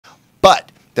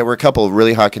there were a couple of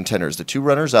really hot contenders. The two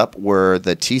runners-up were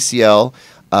the TCL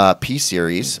P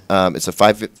Series. It's a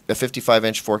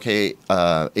 55-inch 4K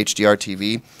HDR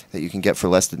TV that you can get for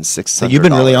less than $600. So you've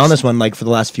been really on this one, like, for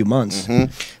the last few months.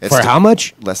 For how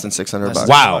much? Less than $600.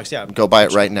 Wow. Yeah. Go buy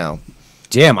it right now.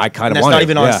 Damn, I kind of That's want not it.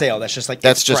 even on sale. That's just like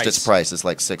That's just price. its price. It's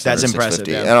like $600, That's impressive,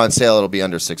 $650. yeah. And on sale, it'll be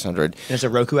under $600. There's a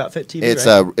Roku outfit TV. It's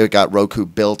right? it got Roku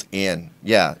built in.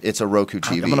 Yeah, it's a Roku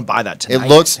TV. I'm gonna buy that tonight. It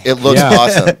looks Yeah.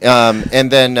 awesome. And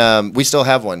then we still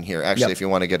have one here, actually, if you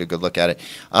want to get a good look at it.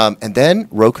 And then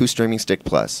Roku Streaming Stick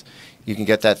Plus. You can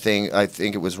get that thing. I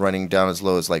think it was running down as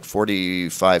low as like $45,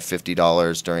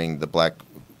 $50 during the Black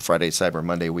Friday, Cyber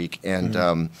Monday week, and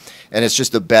it's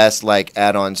just the best like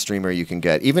add-on streamer you can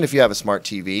get. Even if you have a smart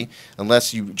TV,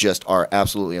 unless you just are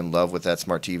absolutely in love with that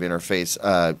smart TV interface,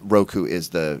 Roku is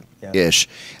the ish,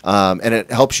 and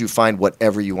it helps you find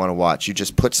whatever you want to watch. You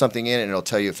just put something in, and it'll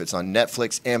tell you if it's on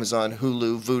Netflix, Amazon,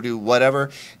 Hulu, Vudu,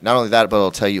 whatever. Not only that, but it'll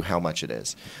tell you how much it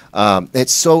is.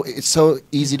 It's so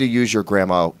easy to use. Your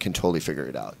grandma can totally figure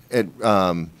it out.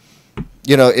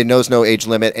 You know, it knows no age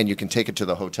limit, and you can take it to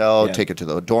the hotel, take it to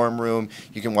the dorm room.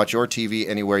 You can watch your TV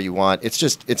anywhere you want.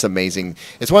 It's amazing.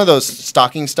 It's one of those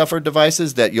stocking stuffer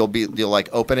devices that you'll like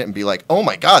open it and be like, oh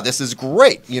my God, this is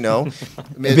great. You know,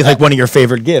 it'd be like one of your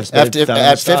favorite gifts. At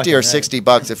 50 or 60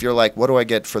 bucks, if you're like, what do I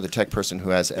get for the tech person who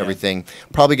has everything?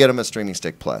 Probably get them a Streaming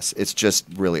Stick Plus. It's just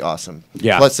really awesome.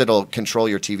 Yeah. Plus, it'll control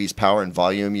your TV's power and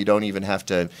volume. You don't even have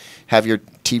to have your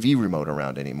TV remote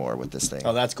around anymore with this thing.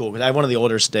 Oh, that's cool. Because I have one of the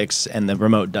older sticks, and the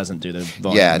remote doesn't do the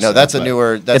volume. Yeah, no, that's a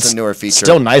newer feature.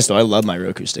 Still nice though. I love my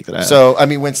Roku stick that I have. So, I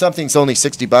mean, when something's only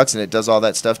 $60 and it does all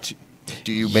that stuff,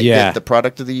 do you make it the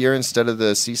product of the year instead of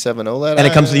the C7 OLED? And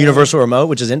it comes with the universal remote,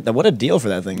 which is what a deal for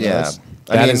that thing. Yeah.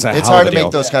 I mean, it's hard to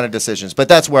make those kind of decisions, but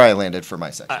that's where I landed for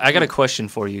my section. I got a question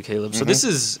for you, Caleb. So this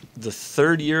is the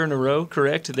third year in a row,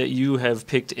 correct, that you have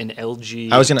picked an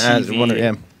LG I was going to add TV one.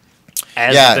 Yeah.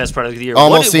 as the best product of the year.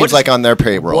 Almost seems like on their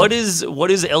payroll. What is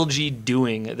LG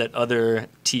doing that other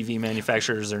TV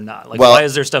manufacturers are not? Like, why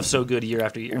is their stuff so good year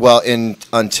after year? Well,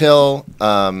 until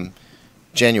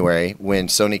January, when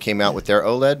Sony came out with their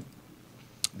OLED,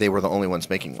 they were the only ones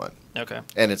making one. Okay.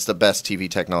 And it's the best TV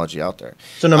technology out there.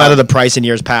 So no matter the price in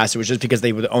years past, it was just because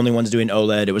they were the only ones doing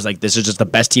OLED. It was like, this is just the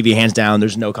best TV hands down.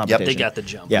 There's no competition. They got the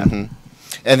jump. Yeah.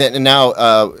 And now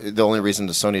the only reason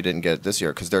the Sony didn't get it this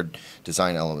year, because their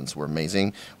design elements were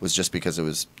amazing, was just because it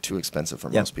was too expensive for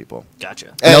most people.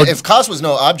 Gotcha. And if cost was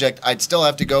no object, I'd still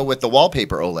have to go with the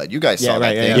wallpaper OLED. You guys saw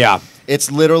that thing. Yeah.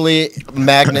 It's literally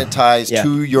magnetized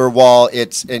to your wall.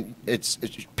 It's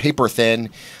paper thin,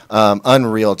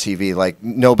 unreal TV. Like,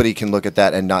 nobody can look at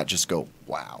that and not just go,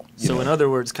 wow. So in other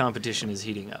words, competition is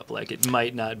heating up. Like, it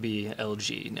might not be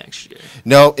LG next year.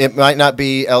 No, it might not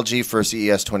be LG for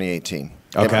CES 2018.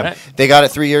 Okay. They got it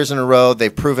 3 years in a row.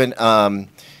 They've proven, I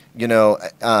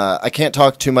can't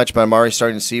talk too much, but I'm already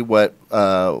starting to see what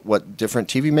different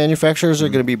TV manufacturers are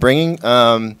going to be bringing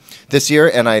this year,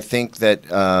 and I think that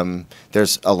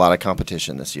there's a lot of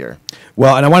competition this year.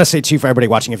 Well, and I want to say, too, for everybody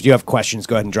watching, if you have questions,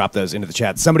 go ahead and drop those into the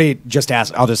chat. Somebody just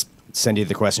asked, I'll just send you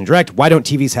the question direct, why don't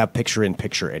TVs have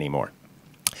picture-in-picture anymore?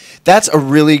 That's a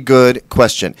really good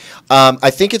question.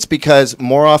 I think it's because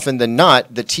more often than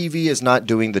not, the TV is not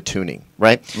doing the tuning,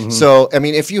 right? So, I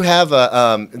mean, if you have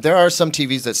there are some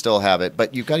TVs that still have it,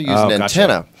 but you've got to use an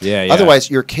antenna. Yeah. Otherwise,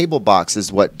 your cable box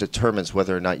is what determines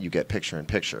whether or not you get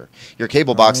picture-in-picture. Your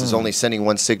cable box is only sending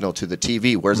one signal to the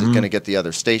TV. Where's it going to get the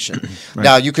other station?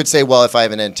 Now, you could say, well, if I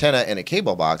have an antenna and a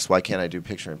cable box, why can't I do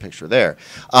picture-in-picture there?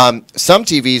 Some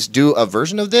TVs do a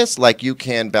version of this, like you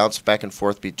can bounce back and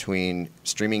forth between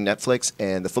streaming Netflix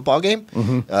and the football game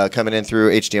coming in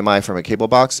through HDMI from a cable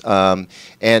box.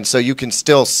 And so you can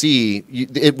still see,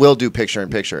 it will do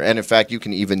picture-in-picture. And in fact, you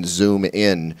can even zoom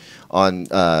in on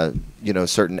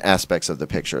certain aspects of the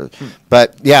picture.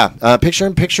 But yeah,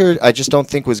 picture-in-picture I just don't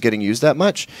think was getting used that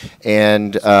much.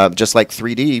 And just like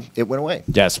 3D, it went away.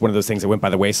 Yes, one of those things that went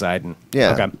by the wayside. And,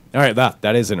 Yeah. Okay. All right,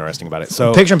 that is interesting about it.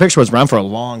 So Picture-in-picture was around for a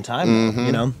long time,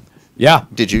 you know? Yeah.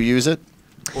 Did you use it?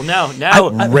 Well, now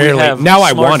rarely. we have Now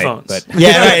I want it, smartphones. but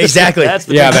Yeah, right, exactly. That's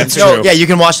the that's difference. true. Yeah, you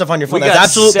can watch stuff on your phone. We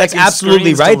That's got second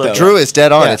absolutely screens to right, look though. at. Drew is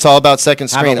dead on. Yeah. It's all about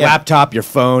second have screen. a laptop, your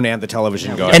phone, and the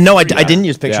television going. And no, I Yeah. didn't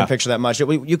use picture-in-picture that much.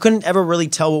 You couldn't ever really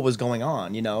tell what was going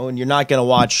on, you know? And you're not going to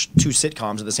watch two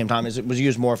sitcoms at the same time. It was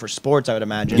used more for sports, I would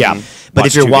imagine. Yeah. But Watch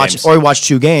if you're two watching, games. or you watch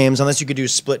two games, unless you could do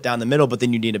split down the middle, but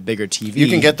then you need a bigger TV. You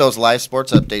can get those live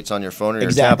sports updates on your phone or your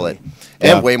Exactly. tablet.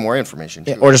 and way more information.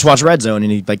 Too. Or just watch Red Zone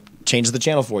and he like changes the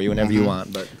channel for you whenever you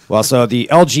want. But well, so the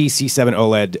LG C7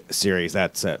 OLED series,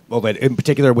 that's OLED in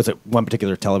particular. Was it one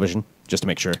particular television? Just to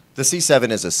make sure. The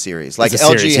C7 is a series. Like It's a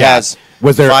LG series, has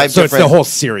Was there? five So it's different. the whole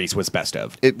series was best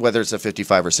of. Whether it's a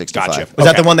 55 or 65. Gotcha. is that the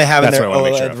Okay. one they have in That's their what I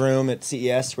wanna make sure OLED of. room at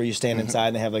CES where you stand inside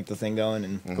and they have like the thing going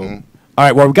and cool. All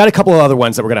right. Well, we've got a couple of other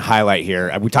ones that we're going to highlight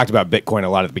here. We talked about Bitcoin a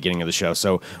lot at the beginning of the show,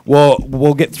 so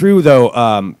we'll get through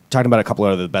though. Talking about a couple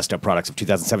of the best of products of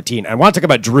 2017. I want to talk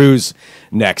about Drew's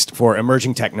next for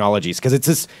emerging technologies because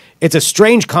it's a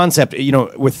strange concept,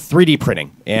 with 3D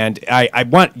printing. And I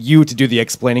want you to do the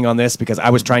explaining on this because I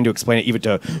was trying to explain it even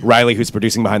to Riley, who's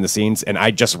producing behind the scenes, and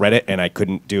I just read it and I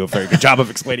couldn't do a very good job of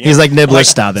explaining it. He's like, Nibbler,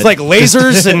 stop it. It's like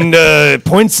lasers and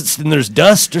points and there's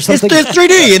dust or something. There's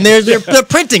 3D and they're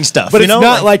printing stuff. But it's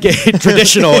not like a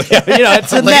traditional,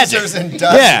 it's a Lasers and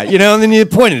dust. Yeah, and then you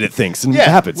point it at things and it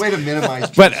happens. Way to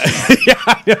minimize. But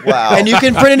Wow. and you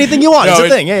can print anything you want. It's a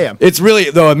thing. Yeah. It's really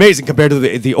though amazing compared to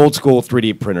the old school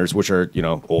 3D printers, which are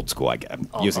old school. I'm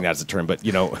using that as a term, but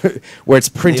where it's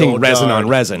printing old resin guard. on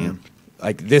resin.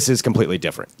 Like this is completely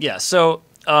different. Yeah, so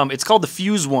it's called the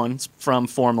Fuse one from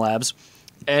Formlabs,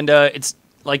 and it's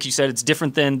like you said, it's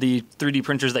different than the 3D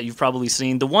printers that you've probably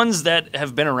seen. The ones that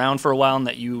have been around for a while and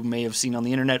that you may have seen on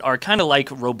the internet are kind of like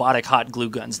robotic hot glue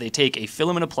guns. They take a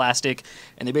filament of plastic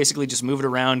and they basically just move it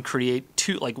around, create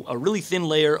a really thin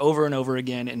layer over and over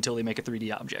again until they make a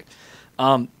 3D object.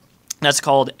 That's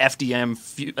called FDM,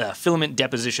 filament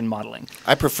deposition modeling.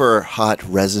 I prefer hot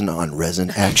resin on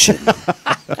resin action.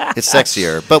 It's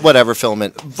sexier, but whatever,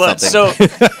 filament. But something.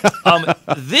 so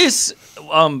this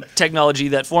technology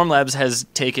that Formlabs has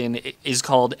taken is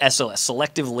called SLS,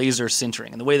 selective laser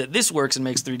sintering. And the way that this works and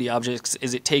makes 3D objects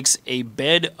is it takes a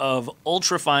bed of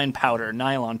ultrafine powder,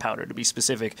 nylon powder to be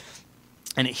specific,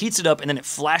 and it heats it up and then it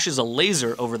flashes a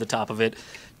laser over the top of it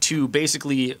to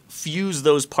basically fuse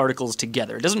those particles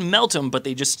together. It doesn't melt them, but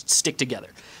they just stick together.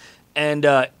 And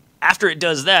after it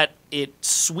does that, it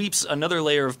sweeps another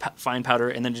layer of fine powder,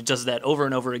 and then it does that over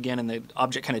and over again, and the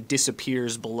object kind of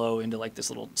disappears below into like this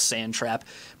little sand trap.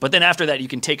 But then after that, you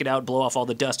can take it out, blow off all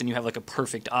the dust, and you have like a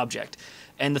perfect object.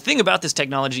 And the thing about this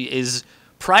technology is,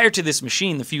 prior to this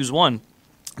machine, the Fuse 1,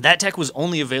 that tech was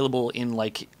only available in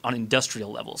like on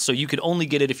industrial levels. So you could only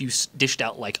get it if you dished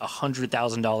out like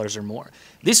 $100,000 or more.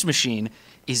 This machine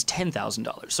is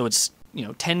 $10,000. So it's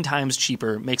 10 times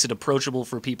cheaper, makes it approachable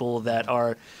for people that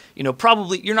are,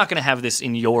 probably you're not going to have this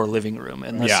in your living room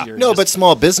unless you're but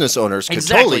small business owners could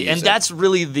totally use and it. that's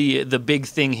really the big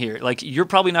thing here. Like you're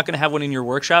probably not going to have one in your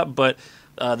workshop, but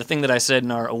the thing that I said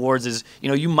in our awards is,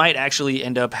 you might actually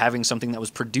end up having something that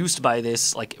was produced by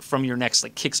this, like from your next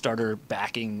like Kickstarter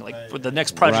backing, like the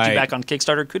next project you back on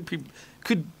Kickstarter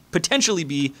could potentially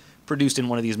be produced in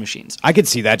one of these machines. I could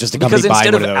see that just a company Because buying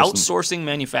instead one of of those. outsourcing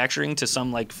manufacturing to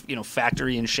some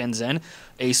factory in Shenzhen,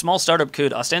 a small startup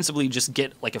could ostensibly just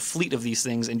get like a fleet of these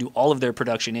things and do all of their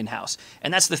production in-house.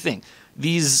 And that's the thing.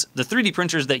 The 3D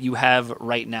printers that you have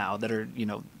right now that are,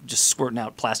 just squirting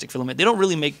out plastic filament, they don't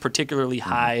really make particularly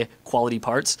high quality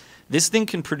parts. This thing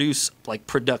can produce like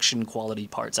production quality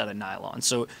parts out of nylon.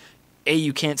 So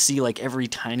you can't see like every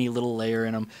tiny little layer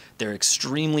in them. They're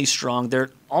extremely strong.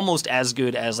 They're almost as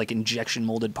good as like injection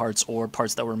molded parts or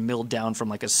parts that were milled down from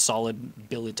like a solid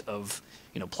billet of,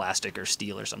 plastic or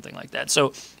steel or something like that.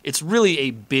 So it's really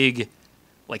a big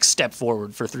like step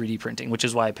forward for 3D printing, which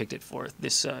is why I picked it for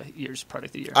this year's product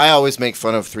of the year. I always make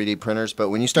fun of 3D printers, but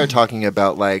when you start talking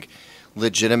about like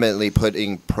legitimately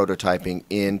putting prototyping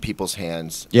in people's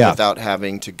hands without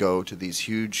having to go to these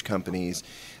huge companies,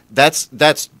 that's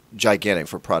gigantic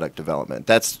for product development.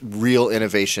 That's real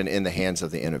innovation in the hands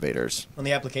of the innovators. And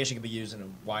the application can be used in a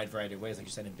wide variety of ways, like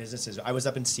you said, in businesses. I was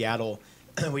up in Seattle.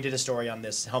 We did a story on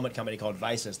this helmet company called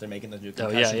Visus. They're making the new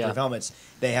concussion-proof helmets.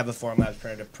 They have a Formlabs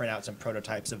printer to print out some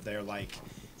prototypes of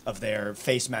their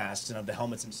face masks and of the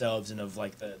helmets themselves and of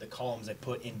like the columns they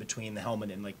put in between the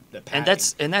helmet and like the padding.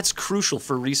 And that's crucial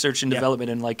for research and development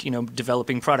and like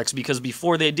developing products, because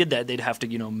before they did that they'd have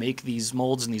to make these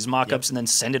molds and these mock-ups and then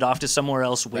send it off to somewhere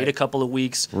else, wait a couple of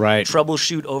weeks,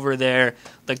 troubleshoot over there.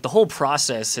 Like the whole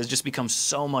process has just become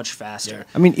so much faster.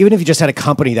 I mean, even if you just had a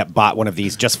company that bought one of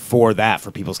these just for that, for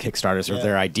people's Kickstarters or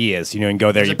their ideas, and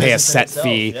go there, you pay a set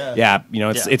fee.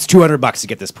 It's $200 to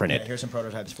get this printed. Here's some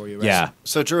prototypes for you. Right? Yeah.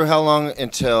 So Drew, how long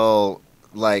until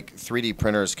like 3D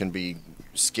printers can be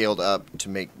scaled up to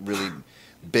make really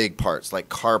big parts, like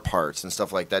car parts and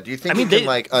stuff like that? Do you think it can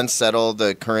like unsettle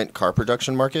the current car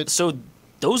production market? So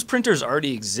those printers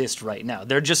already exist right now.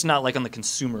 They're just not like on the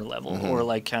consumer level or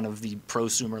like kind of the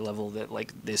prosumer level that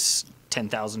like this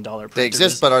 $10,000. They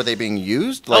exist, but are they being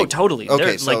used? Oh, totally.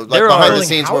 Okay, so there behind the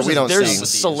scenes where we don't there's see.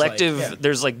 selective.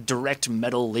 There's like direct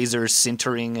metal laser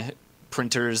sintering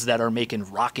printers that are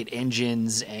making rocket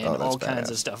engines and all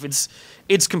kinds of stuff.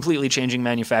 It's completely changing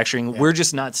manufacturing. We're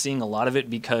just not seeing a lot of it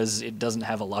because it doesn't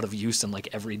have a lot of use in like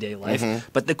everyday life.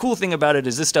 But the cool thing about it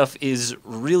is this stuff is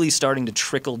really starting to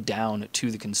trickle down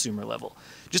to the consumer level.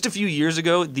 Just a few years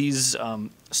ago, these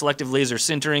selective laser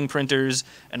sintering printers,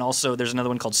 and also there's another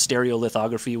one called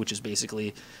stereolithography, which is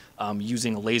basically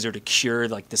using a laser to cure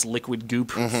like this liquid goop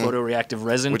photoreactive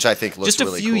resin, which I think looks just a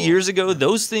really few cool. years ago.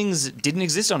 Those things didn't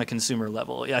exist on a consumer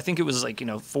level. I think it was like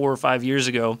 4 or 5 years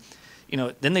ago.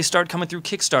 Then they start coming through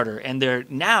Kickstarter, and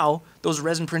now those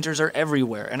resin printers are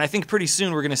everywhere. And I think pretty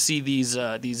soon we're going to see these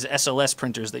SLS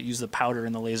printers that use the powder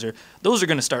and the laser. Those are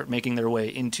going to start making their way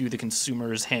into the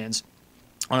consumer's hands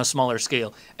on a smaller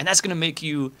scale, and that's going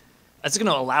to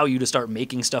allow you to start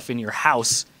making stuff in your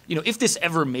house. If this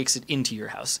ever makes it into your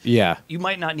house, you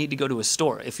might not need to go to a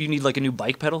store. If you need like a new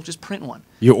bike pedal, just print one.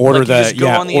 You order you just go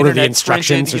on the order internet, the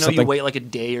instructions print it, or something. You wait like a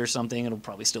day or something. It'll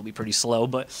probably still be pretty slow,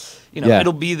 but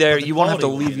it'll be there. You won't have to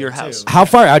leave your house. How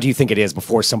far out do you think it is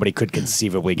before somebody could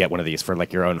conceivably get one of these for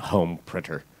like your own home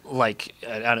printer? Like,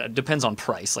 it depends on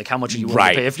price. Like, how much are you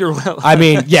willing to pay? If you're I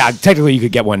mean, yeah, technically you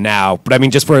could get one now, but I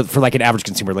mean, just for like an average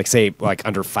consumer, like say like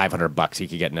under $500, you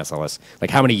could get an SLS. Like,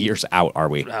 how many years out are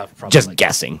we? Just like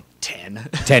guessing.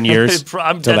 10 years.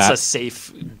 That's a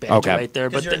safe bet right there.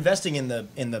 But you're investing in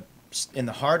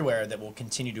the hardware that will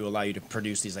continue to allow you to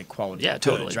produce these like quality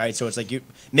goods, right? So it's like you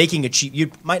making you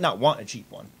might not want a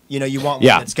cheap one. You want one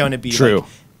that's going to be true.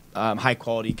 Like, high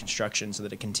quality construction so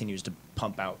that it continues to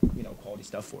pump out quality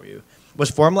stuff for you. Was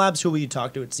Formlabs who you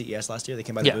talked to at CES last year? They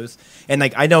came by the booth, and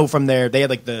like I know from there they had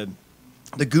like the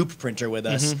goop printer with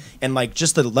us, and like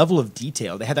just the level of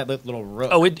detail. They had that little rook.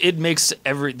 Oh, it makes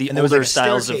the older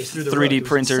styles of 3D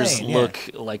printers look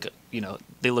like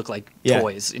they look like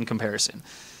toys in comparison.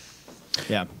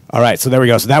 Yeah. All right, so there we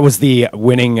go. So that was the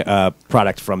winning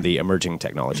product from the emerging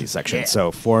technology section.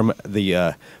 So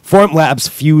Formlabs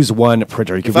Fuse 1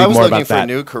 printer. You can read more about that. If I was looking for a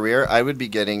new career, I would be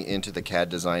getting into the CAD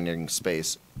designing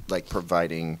space, like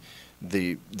providing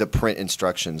the print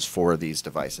instructions for these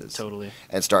devices. Totally.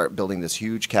 And start building this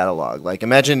huge catalog. Like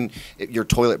imagine your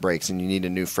toilet breaks and you need a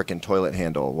new frickin' toilet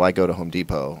handle. Why go to Home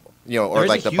Depot? Or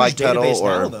like the bike pedal,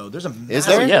 or now, there's a is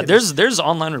there? Yeah, there's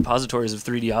online repositories of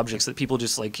 3D objects that people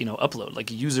just like upload, like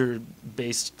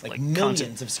user-based like millions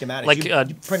content. of schematics. Like you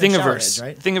Thingiverse,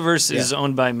 right? Thingiverse is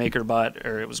owned by MakerBot,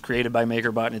 or it was created by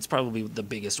MakerBot, and it's probably the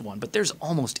biggest one. But there's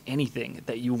almost anything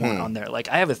that you want on there. Like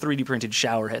I have a 3D printed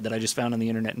shower head that I just found on the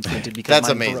internet and printed because that's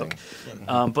mine amazing.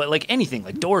 Broke. But like anything,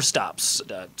 like door stops,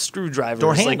 screwdrivers,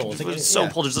 door handles,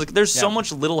 soap holders. Like there's so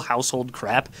much little household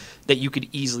crap that you could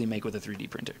easily make with a 3D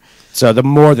printer. So the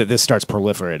more that this starts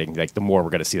proliferating, like the more we're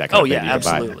going to see that kind of thing. Oh yeah,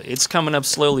 absolutely. It's coming up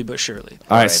slowly but surely.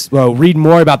 All right. Well, read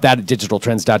more about that at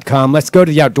digitaltrends.com. Let's go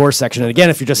to the outdoor section. And again,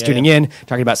 if you're just tuning in,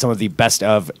 talking about some of the best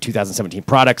of 2017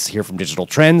 products here from Digital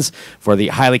Trends for the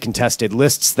highly contested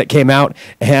lists that came out.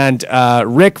 And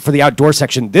Rick, for the outdoor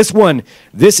section, this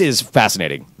is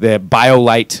fascinating. The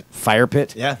BioLite fire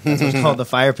pit. Yeah, that's what it's called, the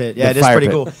fire pit. Yeah, it is pretty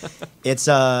cool. It's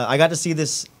I got to see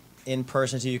this in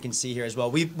person, so you can see here as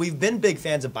well. We've been big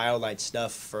fans of BioLite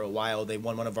stuff for a while. They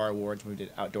won one of our awards when we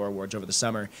did outdoor awards over the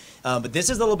summer. But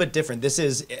this is a little bit different. This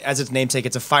is, as its namesake,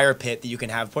 it's a fire pit that you can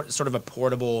have, sort of a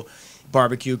portable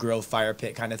barbecue grill fire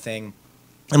pit kind of thing.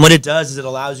 And what it does is it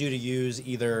allows you to use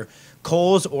either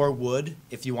coals or wood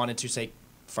if you wanted to, say,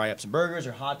 fry up some burgers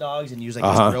or hot dogs and use like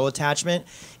this grill attachment,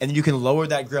 and then you can lower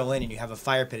that grill in and you have a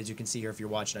fire pit, as you can see here if you're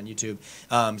watching on YouTube,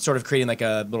 sort of creating like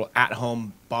a little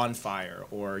at-home bonfire,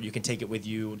 or you can take it with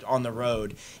you on the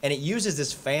road, and it uses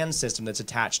this fan system that's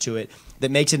attached to it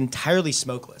that makes it entirely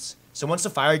smokeless. So once the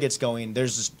fire gets going,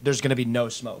 there's going to be no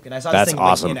smoke. And I saw this thing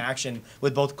like, in action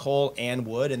with both coal and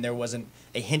wood, and there wasn't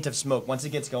a hint of smoke. Once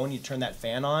it gets going, you turn that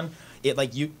fan on.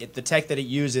 The tech that it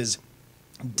uses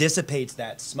dissipates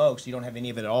that smoke, so you don't have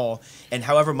any of it at all. And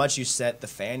however much you set the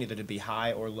fan, either to be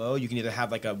high or low, you can either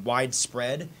have like a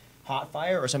widespread hot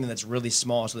fire or something that's really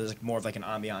small, so there's like more of like an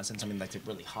ambiance and something that's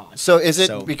really hot. So is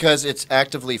it because it's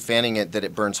actively fanning it that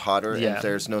it burns hotter and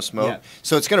there's no smoke? Yeah.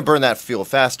 So it's going to burn that fuel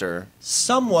faster.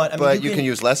 Somewhat. But you can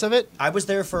use less of it? I was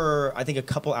there for, I think, a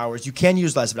couple hours. You can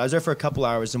use less of it. I was there for a couple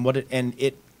hours, and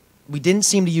we didn't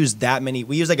seem to use that many.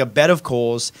 We used like a bed of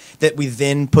coals that we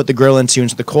then put the grill into, and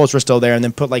so the coals were still there, and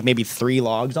then put like maybe 3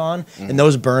 logs on, and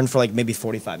those burned for like maybe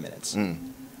 45 minutes.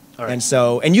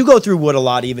 And you go through wood a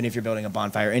lot, even if you're building a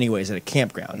bonfire, anyways, at a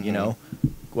campground. You know.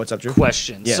 What's up, Drew?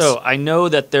 Question. Yes. So I know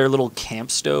that their little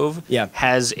camp stove Yeah.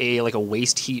 has a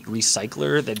waste heat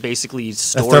recycler that basically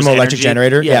stores thermoelectric energy.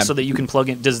 generator? Yeah, Yeah. so that you can plug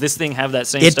in. Does this thing have that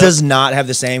same It stuff? does not have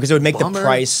the same because it would make Bummer. the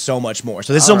price so much more.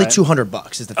 So this is All only right.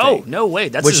 $200 is the thing. Oh, no way.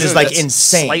 That's Which is, like, that's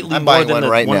insane. Slightly I'm more buying than one the,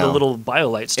 right one of now. the little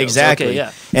BioLite stoves. Exactly. Okay,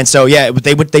 yeah. And so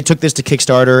they took this to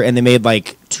Kickstarter and they made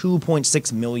like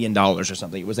 $2.6 million or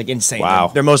something. It was like insane. Wow.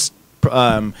 Their most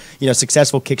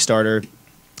successful Kickstarter.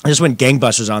 I just went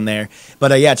gangbusters on there.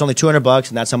 But yeah, it's only $200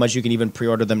 and that's how much you can even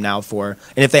pre-order them now for.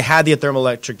 And if they had the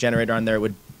thermoelectric generator on there, it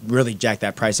would really jack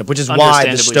that price up, which is why the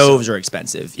Understandably stoves so. are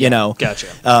expensive, you know. Gotcha.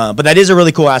 But that is a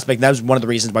really cool aspect. And that was one of the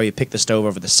reasons why we picked the stove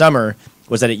over the summer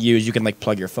was that you can like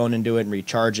plug your phone into it and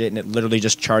recharge it, and it literally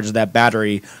just charges that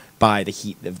battery by the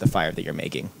heat of the fire that you're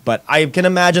making. But I can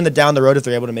imagine that down the road, if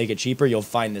they're able to make it cheaper, you'll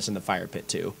find this in the fire pit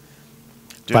too.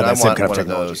 Dude, By I that same want kind of one of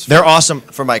technology. those They're awesome.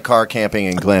 for my car camping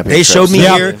and glamping. They showed me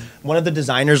trips. here. One of the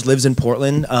designers lives in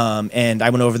Portland, and I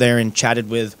went over there and chatted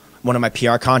with one of my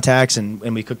PR contacts, and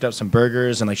we cooked up some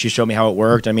burgers, and like she showed me how it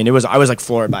worked. I mean, I was like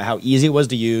floored by how easy it was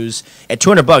to use at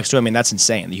 $200 too. I mean, that's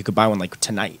insane. You could buy one like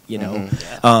tonight, you know.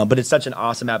 But it's such an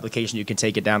awesome application. You can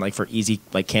take it down like for easy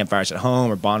like campfires at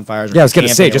home or bonfires. Or Yeah, I was going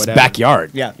to say camping or just whatever.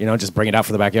 backyard. Yeah. You know, just bring it out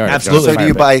for the backyard. Absolutely. So do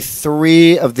you Fire buy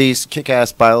 3 of these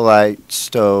kick-ass BioLite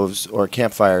stoves or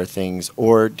campfire things,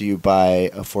 or do you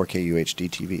buy a 4K UHD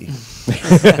TV?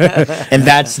 And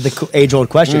that's the age-old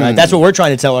question, right? That's what we're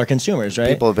trying to tell our consumers, right?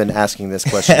 People have been asking this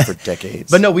question for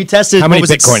decades. But no, we tested. How many what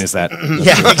was it? Bitcoin is that?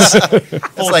 Yeah,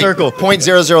 full it's like circle.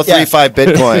 0.0035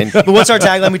 Bitcoin. But what's our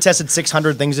tagline? We tested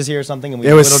 600 things this year or something, and we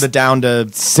It was whittled it down to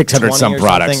 600 20 some or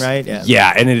products, something, right?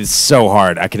 Yeah, and it is so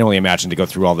hard. I can only imagine to go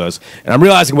through all those. And I'm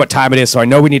realizing what time it is, so I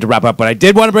know we need to wrap up. But I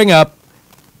did want to bring up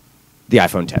the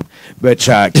iPhone 10. Which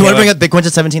Do you want to bring up Bitcoin's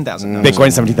at 17,000? Bitcoin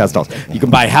 $17,000. You can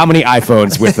buy how many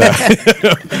iPhones with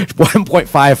 1.5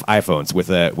 iPhones with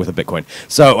a Bitcoin.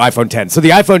 So iPhone 10. So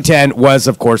the iPhone 10 was,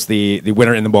 of course, the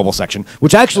winner in the mobile section,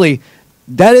 which actually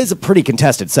that is a pretty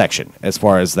contested section as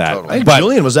far as that. Totally. I think But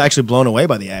Julian was actually blown away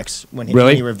by the X when he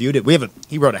Really? reviewed it.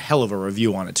 He wrote a hell of a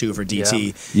review on it too for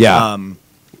DT. Yeah.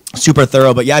 Super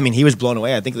thorough, but yeah, I mean, he was blown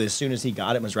away. I think that as soon as he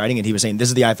got it and was writing it, he was saying, "This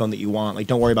is the iPhone that you want. Like,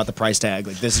 don't worry about the price tag.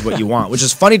 Like, this is what you want." Which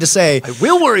is funny to say. I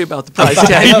will worry about the price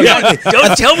tag.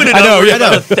 Don't tell me to not know, worry I know.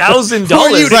 about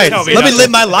 $1,000. Right. Let me live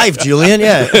my life, Julian.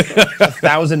 Yeah,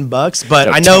 $1,000. But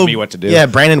Don't I know. tell me what to do. Yeah,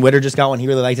 Brandon Witter just got one. He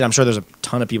really liked it. I'm sure there's a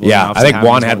ton of people. in the yeah, office I think that have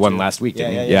Juan this had one too. last week,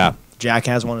 didn't Yeah, he? yeah. Jack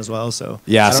has one as well. So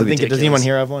Yeah, I don't so think. Does ridiculous. anyone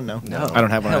here have one? No, I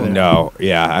don't have one. Either. No,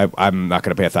 yeah, I'm not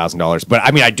going to pay $1,000. But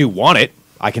I mean, I do want it.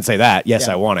 I can say that. Yes,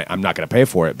 Yeah. I want it. I'm not going to pay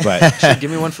for it, but Give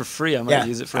me one for free. I might Yeah.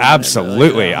 use it for a minute,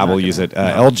 absolutely, but, I will use it.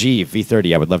 LG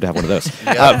V30. I would love to have one of those.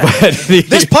 But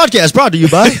This podcast brought to you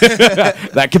by.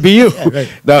 that could be you.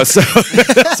 No, so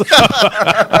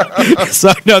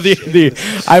no, the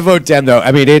iPhone 10 though.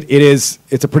 I mean, it's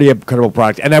a pretty incredible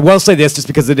product, and I will say this just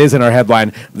because it is in our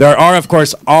headline. There are, of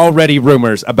course, already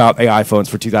rumors about the iPhones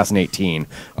for 2018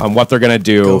 on what they're going to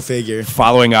do. Go figure.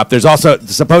 Following up, there's also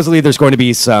supposedly there's going to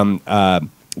be some.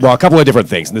 Well, a couple of different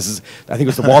things. And this is, I think it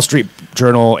was the Wall Street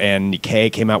Journal and Nikkei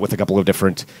came out with a couple of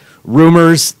different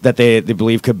rumors that they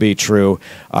believe could be true.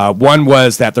 One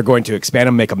was that they're going to expand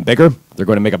them, make them bigger. They're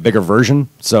going to make a bigger version,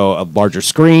 so a larger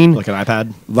screen. Like an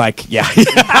iPad. Like, yeah.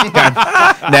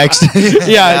 Next.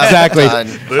 Yeah, exactly. Done.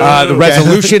 The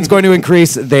resolution's going to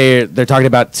increase. They're talking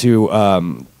about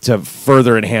to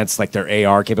further enhance like their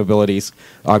AR capabilities,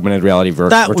 augmented reality,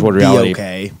 That virtual would reality. be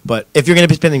okay, but if you're going to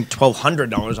be spending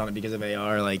 $1,200 on it because of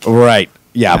AR, like Right.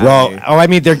 Yeah. Yeah, Well, I- I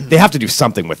mean, they have to do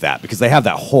something with that because they have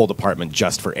that whole department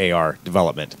just for AR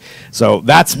development. So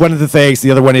that's one of the things. The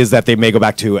other one is that they may go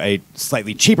back to a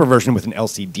slightly cheaper version with an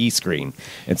LCD screen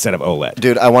instead of OLED.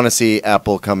 Dude, I want to see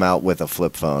Apple come out with a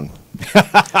flip phone.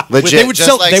 Legit, They would just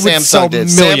sell- like they would Samsung sell did.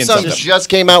 millions of Samsung them. just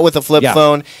came out with a flip Yeah.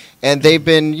 phone, and they've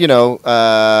been,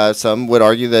 some would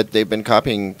argue that they've been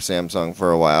copying Samsung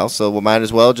for a while. So we might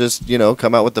as well just,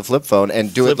 come out with the flip phone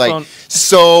and do Flip it like phone.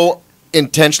 so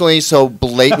intentionally, so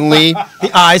blatantly. the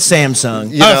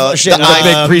Samsung. You know, shit, the no, big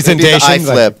maybe presentation,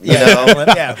 the iFlip. You know,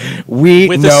 yeah. We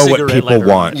With a know what cigarette people lighter.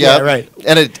 want. yeah, right.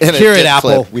 And a Here at dip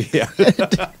Apple, flip.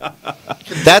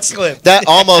 That's that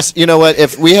almost. You know what?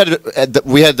 If we had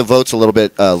the votes a little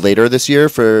bit later this year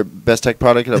for best tech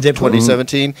product of dip clip.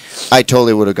 2017, I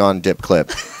totally would have gone dip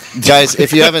clip. Guys,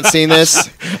 if you haven't seen this,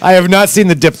 I have not seen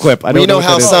the dip clip. I don't you know what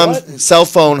how that is. some cell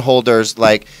phone holders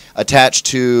like attach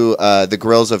to the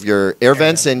grills of your air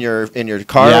vents in your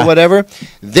car Yeah. or whatever.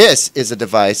 This is a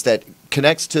device that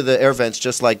connects to the air vents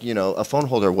just like a phone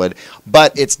holder would,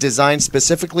 but it's designed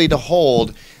specifically to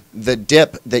hold the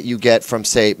dip that you get from,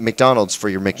 say, McDonald's for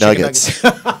your McNuggets.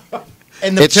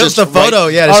 And It's just just the photo,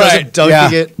 right- yeah, it All shows right, him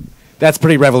dunking it. That's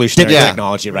pretty revolutionary Yeah.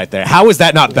 technology right there. How is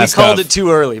that not We best called of? it too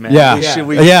early, man. Yeah.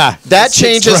 Yeah. That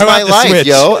changes throw my out the life, switch.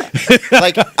 yo.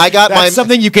 Like, I got That's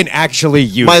something you can actually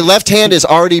use. my left hand is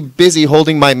already busy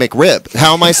holding my McRib.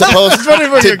 How am I supposed wondering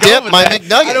where to you're going dip with my that.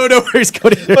 McNugget? I don't know where he's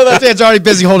going. My left hand's already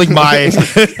busy holding my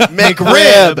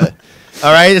McRib.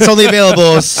 All right, it's only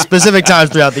available specific times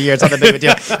throughout the year. It's not that big of a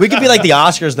deal. We could be like the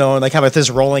Oscars, though, and like have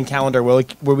this rolling calendar where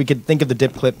we could think of the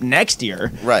dip clip next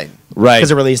year Right. Right.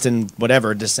 because it released in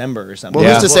whatever December or something. Well,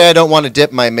 Yeah. who's to say I don't want to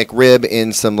dip my McRib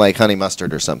in some like honey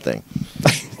mustard or something,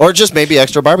 or just maybe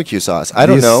extra barbecue sauce? I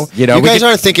don't These- know. you know, you we guys could-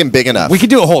 aren't thinking big enough. We could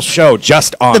do a whole show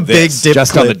just on The this, big dip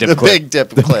just on the clip. dip the clip. big dip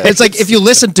clip. It's like if you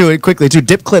listen to it quickly, too.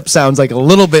 Dip clip sounds like a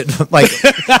little bit like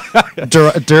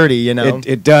dirty, you know.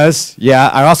 It does, yeah.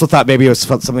 I also thought maybe it was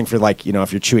something for like, you know,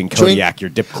 if you're chewing cognac, your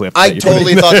dip clip. I that you're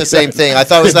totally putting- thought the same thing. I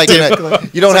thought it was like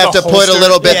you don't have like a to put a holster.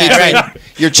 little bit Yeah, between right.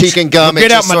 your cheek and gum. Get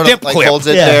It out just my sort dip of like clip. holds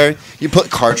it Yeah. there. You put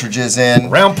cartridges in.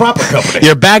 Round Proper Company.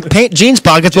 Your back paint jeans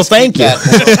pockets will thank you.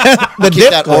 Keep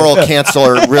that oral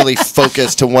canceller really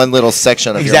focused to one little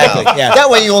section of Exactly, your mouth. yeah. That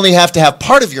way you only have to have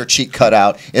part of your cheek cut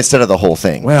out instead of the whole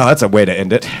thing. Well, that's a way to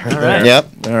end it. All right. Yep.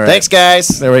 All right. Thanks, guys.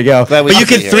 There we go. Glad we But you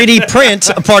could can 3D print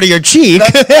a part of your cheek.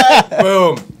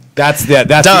 Boom. That's the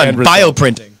Done. end result.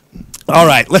 Bioprinting. All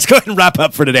right, let's go ahead and wrap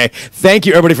up for today. Thank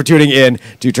you, everybody, for tuning in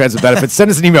to Trends with Benefits. Send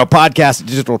us an email,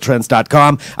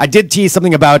 podcast@digitaltrends.com. I did tease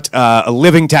something about a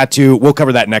living tattoo. We'll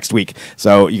cover that next week,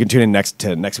 so you can tune in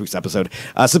to next week's episode.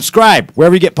 Subscribe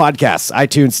wherever you get podcasts,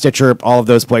 iTunes, Stitcher, all of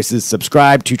those places.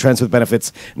 Subscribe to Trends with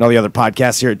Benefits and all the other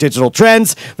podcasts here at Digital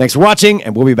Trends. Thanks for watching,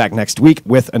 and we'll be back next week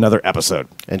with another episode.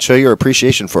 And show your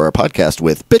appreciation for our podcast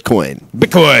with Bitcoin.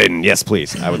 Bitcoin, yes,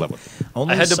 please. I would love it.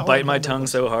 I had to bite my tongue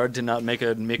so hard to not make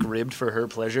a McRib for her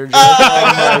pleasure joke.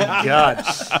 Oh my god.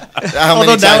 How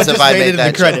Although many now times it have just I made made it in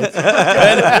that the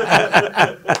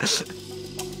joke? credits.